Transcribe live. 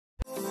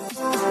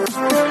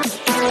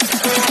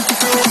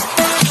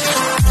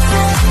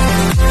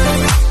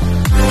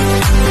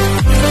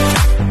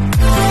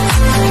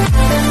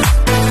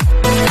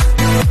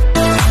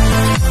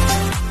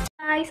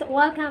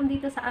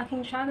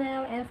aking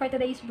channel. And for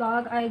today's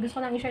vlog, ay gusto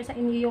ko lang i-share sa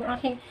inyo yung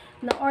aking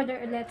na-order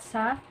ulit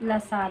sa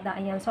Lazada.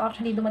 Ayan. So,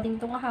 actually, dumating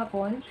itong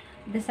kahapon,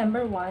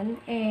 December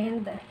 1.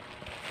 And,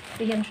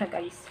 ayan siya,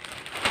 guys.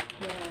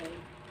 Ayan.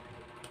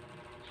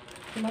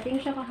 Dumating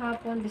siya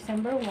kahapon,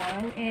 December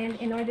 1. And,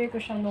 in-order ko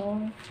siya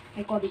noong,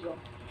 ay, kodigo.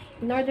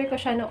 In-order ko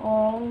siya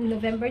noong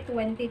November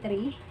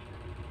 23.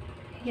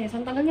 Yes,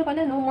 ang tagal niya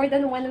pala, no? More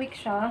than 1 week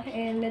siya.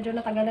 And, medyo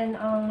natagalan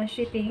ang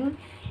shipping.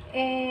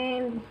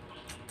 And,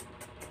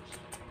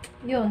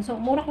 yun. So,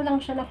 mura ko lang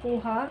siya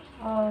nakuha.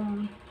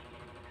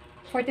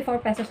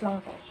 44 pesos lang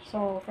to.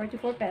 So,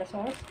 44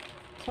 pesos.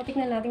 So,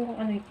 tignan natin kung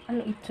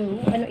ano ito.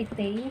 Ano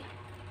ite.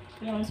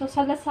 Yan. So,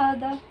 sa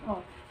Lazada.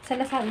 Oh, sa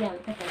Lazada yan.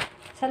 Ito.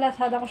 Sa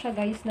Lazada ko siya,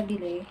 guys,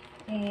 nabili.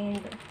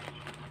 And,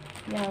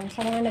 yan.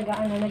 Sa mga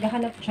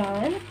naghahanap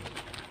dyan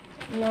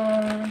na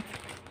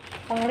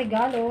pang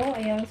regalo.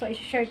 Ayan. So,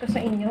 i-share ko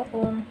sa inyo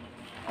kung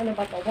ano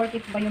ba to. Worth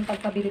it ba yung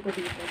pagpabili ko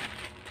dito.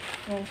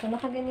 Yan. So,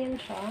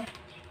 nakaganyan siya.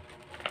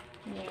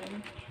 Ayan.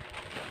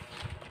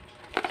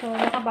 So,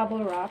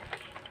 naka-bubble wrap.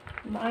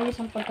 Maayos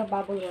ang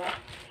pagka-bubble wrap.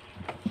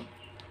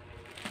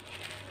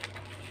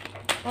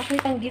 Okay,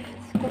 pang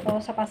gifts ko to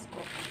sa Pasko.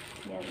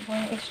 Ayan.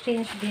 Pang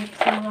exchange gift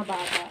sa mga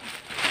bata.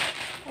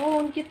 Oh,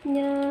 ang cute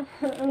niya.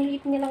 Ang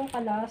liit niya lang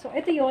pala. So,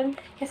 ito yun.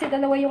 Kasi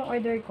dalawa yung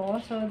order ko.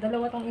 So,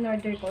 dalawa tong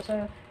in-order ko.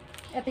 So,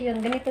 ito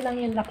yun. Ganito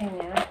lang yung laki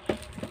niya.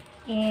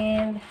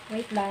 And,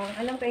 wait lang.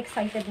 Alam ko,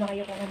 excited na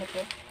kayo kung ano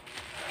to.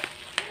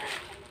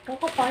 Ang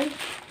kapal.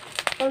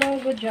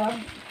 Pero good job.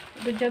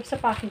 Good job sa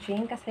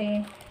packaging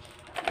kasi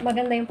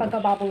maganda yung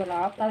pagka-bubble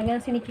wrap. Talagang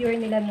sinicure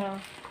nila na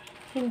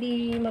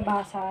hindi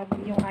mabasag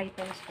yung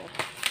items ko.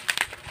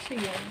 So,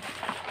 yun.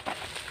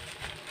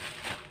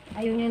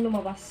 Ayaw niya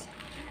lumabas.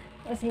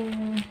 As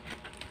in,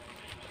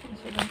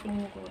 so,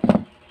 tingin ko.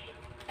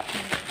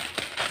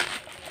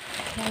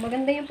 So,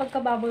 maganda yung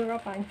pagka-bubble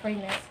wrap in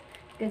fairness.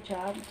 Good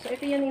job. So,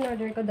 ito yung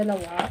in-order ko,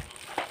 dalawa.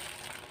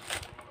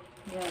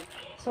 Yan.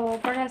 So,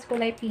 parehas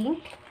kulay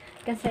pink.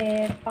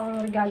 Kasi, pang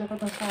regalo ko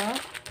to sa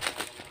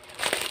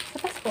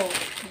Pasko.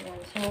 Ayan.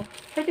 So,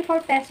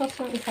 34 pesos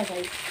yung isa,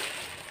 guys.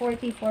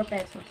 44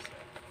 pesos.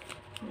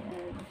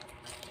 Ayan.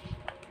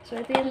 So,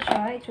 ito yun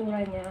siya.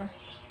 Itsura niya.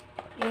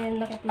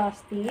 And,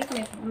 naka-plastic.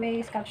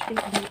 May scotch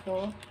tape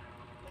dito.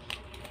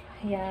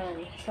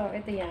 Ayan. So,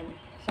 ito yan.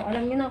 So,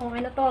 alam niyo na kung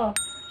ano to.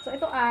 So,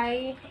 ito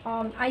ay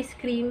ice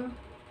cream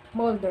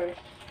molder.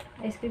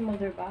 Ice cream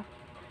molder ba?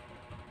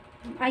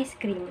 Ice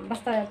cream.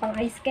 Basta, pang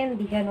ice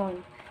candy.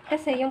 Ganon.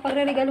 Kasi, yung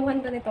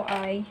pagre-regaluhan ko nito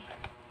ay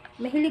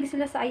mahilig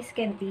sila sa ice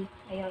candy.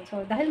 Ayan.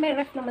 So, dahil may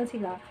ref naman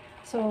sila,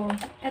 so,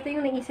 ito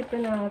yung naisip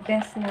ko na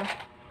best na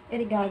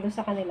irigalo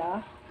sa kanila.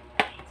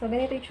 So,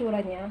 ganito yung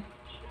tsura niya.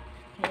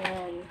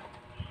 Ayan.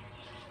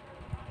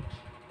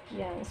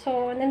 Ayan.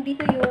 So,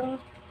 nandito yung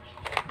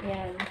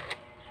ayan.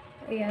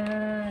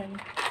 Ayan.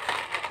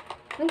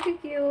 Ang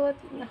cute.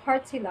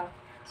 Heart sila.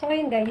 So,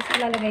 ngayon guys,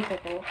 ilalagay ko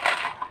to.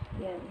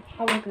 Ayan.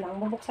 Wait lang.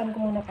 Bubuksan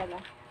ko muna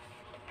pala.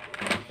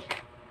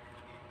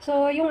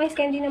 So, yung ice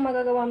candy na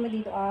magagawa mo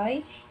dito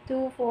ay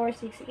 2, 4,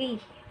 6, 8.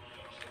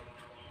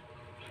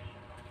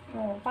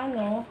 Oh,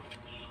 paano?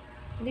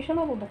 Hindi siya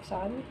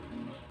mabubuksan.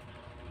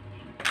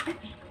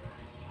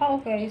 Ah,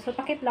 okay. So,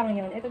 takip lang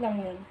yun. Ito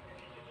lang yun.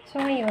 So,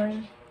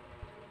 ngayon,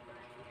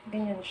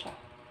 ganyan siya.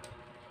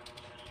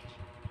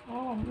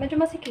 Oh,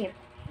 medyo masikip.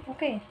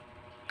 Okay.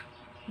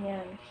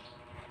 Yan.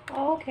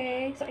 Oh,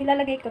 okay. So,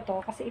 ilalagay ko to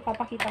kasi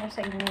ipapakita ko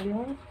sa inyo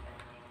yung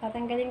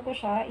tatanggalin ko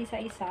siya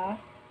isa-isa.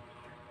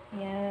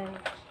 Yan.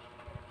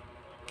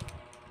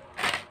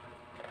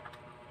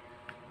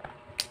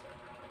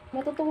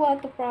 Matutuwa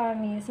to,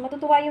 promise.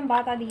 Matutuwa yung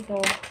bata dito.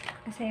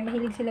 Kasi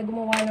mahilig sila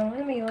gumawa ng,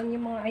 ano mo yun,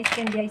 yung mga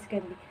ice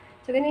candy.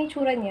 So, ganyan yung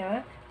tsura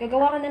niya.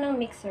 Gagawa ka na ng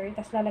mixer,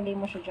 tapos lalagay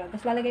mo siya dyan.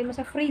 Tapos lalagay mo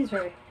sa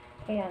freezer.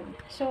 Ayan.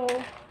 So,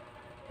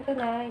 ito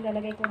na,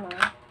 ilalagay ko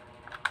na.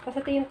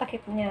 Tapos ito yung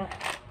takip niya.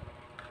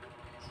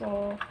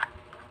 So,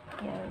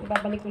 ayan.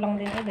 Ibabalik ko lang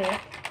din ulit.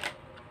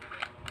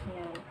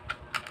 Ayan.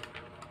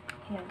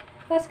 Ayan.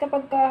 Tapos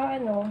kapag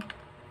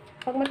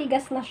pag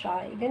matigas na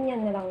siya,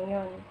 ganyan na lang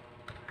yun.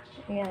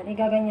 Ayan,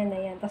 igaganyan na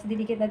yan. Tapos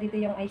didikit na dito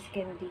yung ice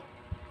candy.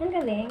 Ang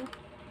galing.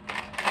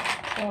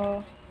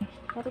 So,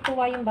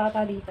 matutuwa yung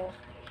bata dito.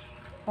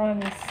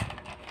 Promise.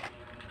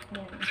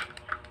 Ayan.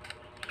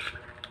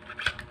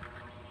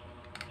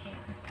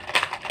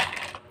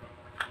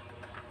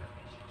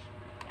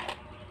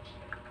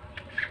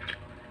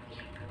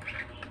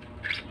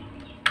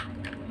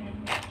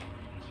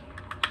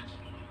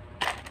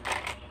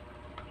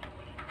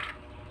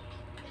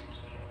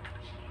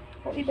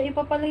 O, iba-iba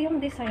pala yung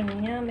design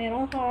niya.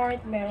 Merong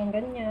heart, merong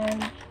ganyan.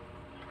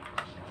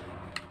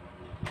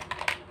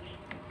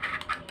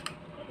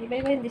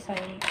 Iba-iba yung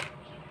design.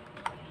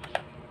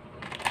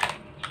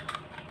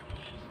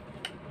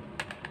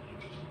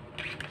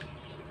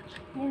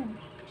 Yan.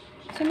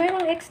 So,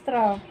 merong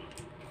extra.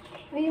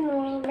 Ayun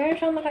o. Meron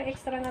siyang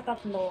naka-extra na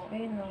tatlo.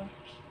 Ayun o.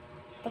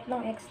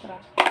 Tatlong extra.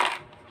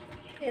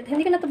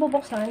 Hindi ko na ito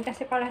bubuksan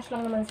kasi parehas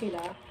lang naman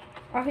sila.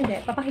 Or hindi,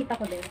 papakita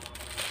ko din.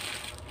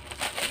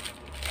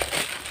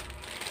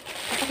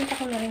 Pakita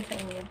ko na rin sa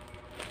inyo.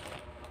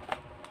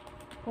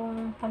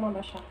 Kung tama ba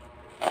siya.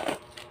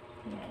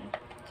 Ayan.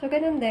 So,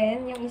 ganun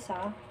din yung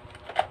isa.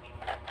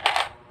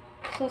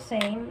 So,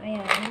 same.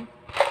 Ayan.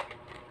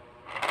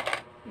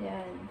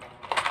 Ayan.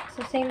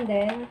 So, same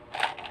din.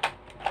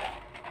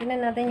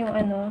 Tignan natin yung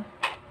ano.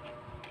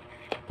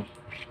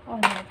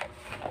 Oh, no.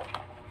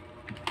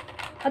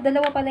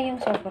 Dalawa pala yung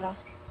sobra.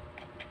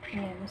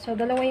 Ayan. So,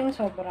 dalawa yung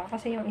sobra.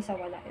 Kasi yung isa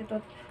wala.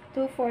 Ito,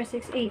 2, 4,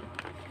 6, 8.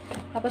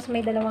 Tapos,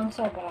 may dalawang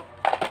sobra.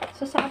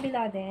 So, sa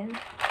kabila din,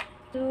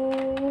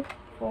 2,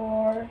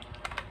 4,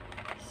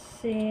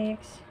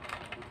 6,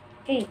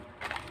 8.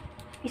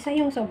 Isa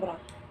yung sobra.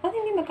 Bakit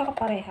hindi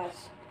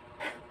magkakaparehas?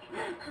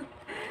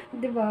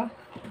 Diba?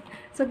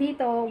 So,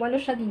 dito, 8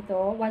 siya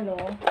dito.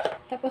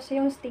 8. Tapos,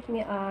 yung stick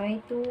niya ay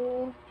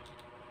 2,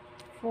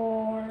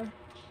 4,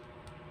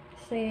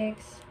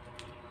 6,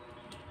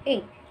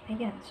 8.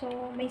 Ayan. So,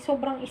 may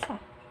sobrang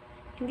isa.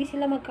 Hindi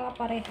sila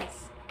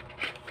magkakaparehas.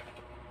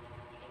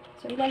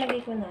 So, ilalagay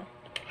ko na.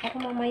 Ako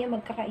mamaya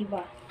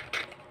magkakaiba.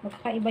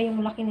 Magkakaiba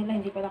yung laki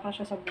nila. Hindi pala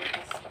kasya sa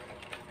butas.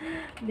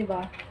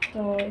 Diba?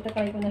 So, ito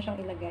try ko na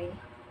siyang ilagay.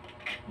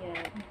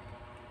 Ayan.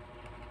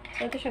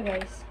 So, ito siya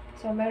guys.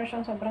 So, meron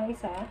siyang sobrang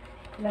isa.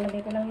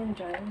 Ilalagay ko lang yun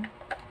dyan.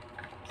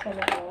 Sa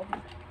loob.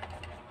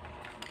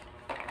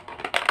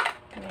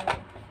 Ayan.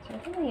 So,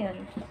 ito na yan.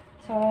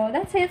 So,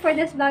 that's it for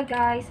this vlog,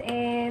 guys.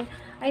 And,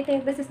 I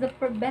think this is the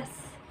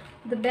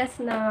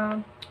best na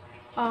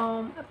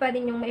pwede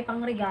nyong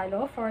maipang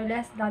regalo for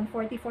less than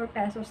 44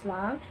 pesos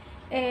lang.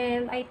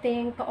 And, I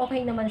think,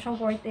 okay naman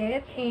siyang worth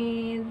it.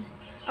 And,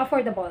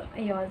 affordable.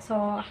 Ayun.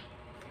 So,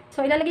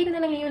 ilalagay ko na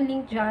lang yung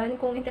link dyan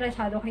kung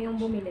interesado kayong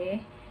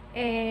bumili.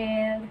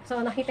 And, so,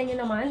 nakita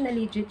nyo naman na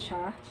legit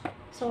siya.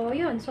 So,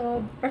 yun.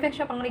 So,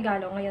 perfect siya pang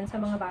regalo ngayon sa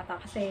mga bata.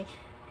 Kasi,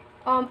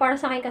 para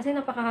sa akin kasi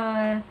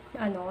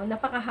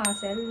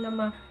napaka-hassle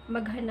na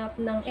maghanap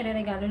ng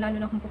ireregalo. Lalo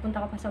na kung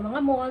pupunta ka pa sa mga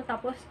mall.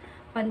 Tapos,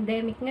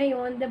 pandemic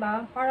ngayon, 'di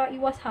ba? Para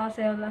iwas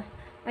hassle,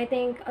 I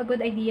think, a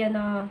good idea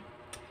na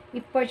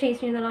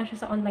i-purchase nyo na lang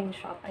siya sa online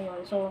shop.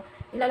 Ayun. So,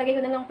 ilalagay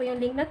ko na lang po yung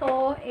link na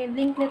to, and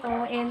link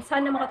nito, and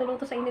sana makatulong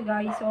to sa inyo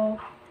guys.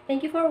 So,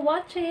 thank you for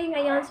watching.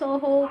 Ayan,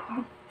 so hope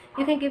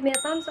you can give me a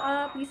thumbs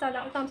up. Please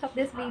thumbs up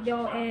this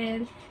video,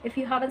 and if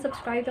you haven't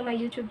subscribed to my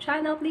YouTube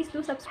channel, please do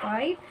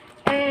subscribe.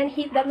 And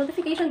hit that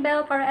notification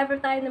bell para every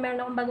time na meron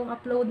akong bagong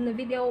upload na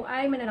video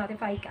ay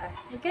mananotify ka.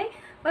 Okay?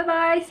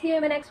 Bye-bye! See you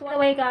in my next one.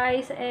 Anyway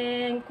guys,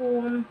 and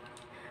kung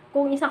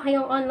isa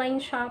kayong online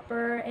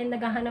shopper and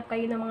naghahanap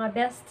kayo ng mga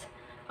best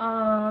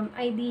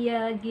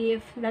idea,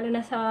 gift, lalo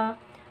na sa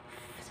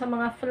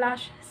mga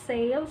flash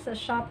sales sa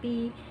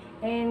Shopee,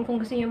 and kung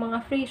gusto niyo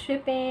mga free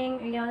shipping,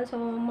 ayan, so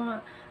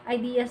mga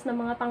ideas na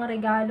mga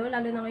pangregalo,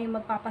 lalo na ngayong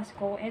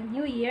magpapasko and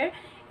New Year,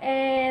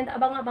 and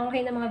abang-abang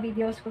kayo ng mga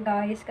videos ko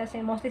guys, kasi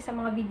mostly sa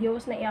mga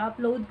videos na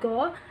i-upload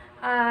ko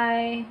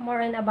ay more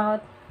on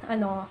about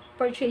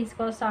purchase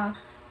ko sa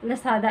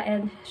Lazada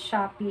and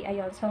Shopee,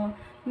 ayun, so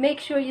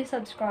make sure you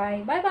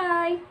subscribe. Bye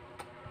bye.